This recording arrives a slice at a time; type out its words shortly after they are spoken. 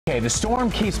Okay, the storm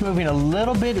keeps moving a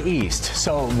little bit east,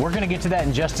 so we're going to get to that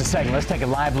in just a second. Let's take a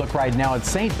live look right now at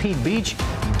St. Pete Beach.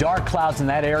 Dark clouds in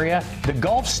that area. The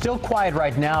Gulf's still quiet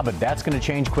right now, but that's going to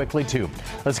change quickly, too.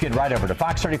 Let's get right over to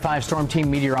Fox 35 Storm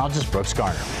Team meteorologist Brooks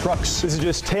Garner. Brooks. This is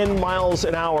just 10 miles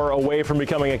an hour away from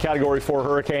becoming a Category 4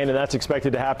 hurricane, and that's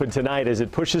expected to happen tonight as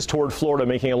it pushes toward Florida,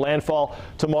 making a landfall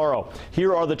tomorrow.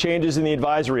 Here are the changes in the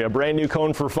advisory. A brand new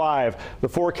cone for 5. The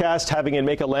forecast having it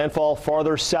make a landfall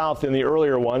farther south than the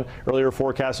earlier one. Earlier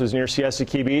forecast was near Siesta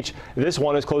Key Beach. This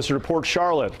one is closer to Port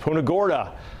Charlotte, Punta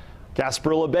Gorda,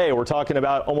 Gasparilla Bay. We're talking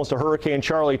about almost a Hurricane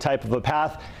Charlie type of a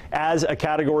path as a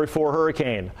Category 4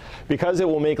 hurricane. Because it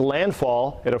will make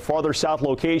landfall at a farther south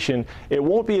location, it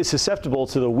won't be as susceptible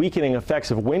to the weakening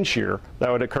effects of wind shear that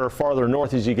would occur farther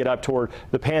north as you get up toward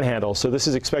the Panhandle. So this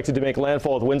is expected to make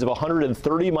landfall with winds of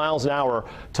 130 miles an hour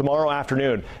tomorrow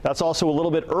afternoon. That's also a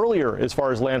little bit earlier as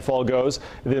far as landfall goes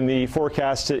than the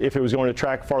forecast if it was going to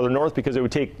track farther north, because it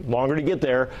would take longer to get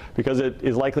there because it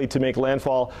is likely to make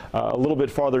landfall a little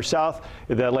bit farther south.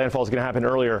 That landfall is going to happen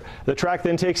earlier. The track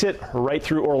then takes it right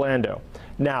through Orlando.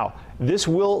 Now, this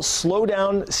will slow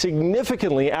down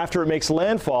significantly after it makes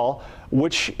landfall,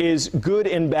 which is good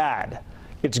and bad.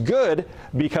 It's good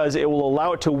because it will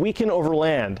allow it to weaken over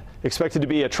land, expected to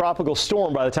be a tropical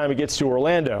storm by the time it gets to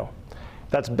Orlando.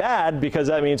 That's bad because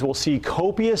that means we'll see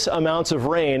copious amounts of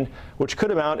rain, which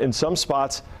could amount in some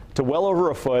spots to well over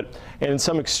a foot, and in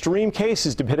some extreme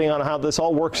cases, depending on how this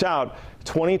all works out,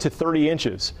 20 to 30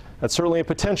 inches. That's certainly a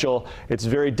potential. It's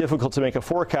very difficult to make a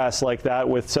forecast like that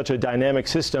with such a dynamic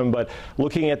system, but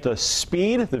looking at the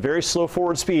speed, the very slow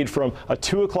forward speed from a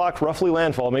 2 o'clock roughly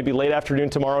landfall, maybe late afternoon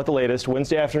tomorrow at the latest,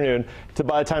 Wednesday afternoon, to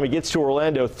by the time it gets to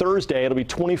Orlando Thursday, it'll be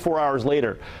 24 hours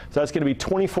later. So that's going to be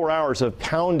 24 hours of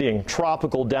pounding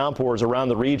tropical downpours around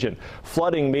the region.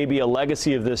 Flooding may be a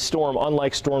legacy of this storm,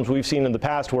 unlike storms we've seen in the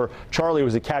past where Charlie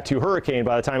was a Cat 2 hurricane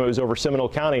by the time it was over Seminole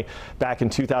County back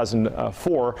in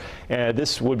 2004. And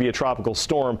this would be a tropical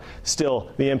storm.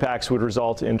 Still, the impacts would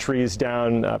result in trees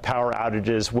down, power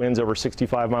outages, winds over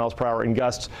 65 miles per hour, and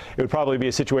gusts. It would probably be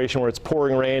a situation where it's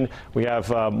pouring rain. We have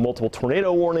multiple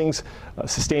tornado warnings,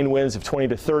 sustained winds of 20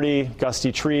 to 30,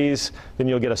 gusty trees. Then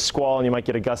you'll get a squall, and you might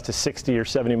get a gust to 60 or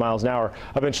 70 miles an hour.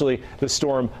 Eventually, the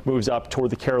storm moves up toward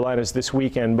the Carolinas this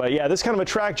weekend. But yeah, this kind of a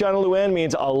track, John and Luann,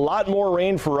 means a lot more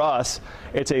rain for us.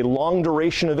 It's a long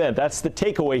duration event. That's the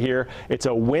takeaway here. It's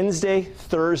a Wednesday,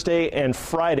 Thursday, and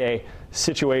Friday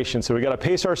situation. So we got to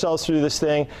pace ourselves through this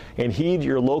thing and heed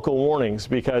your local warnings,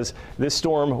 because this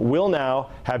storm will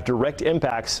now have direct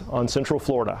impacts on Central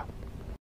Florida.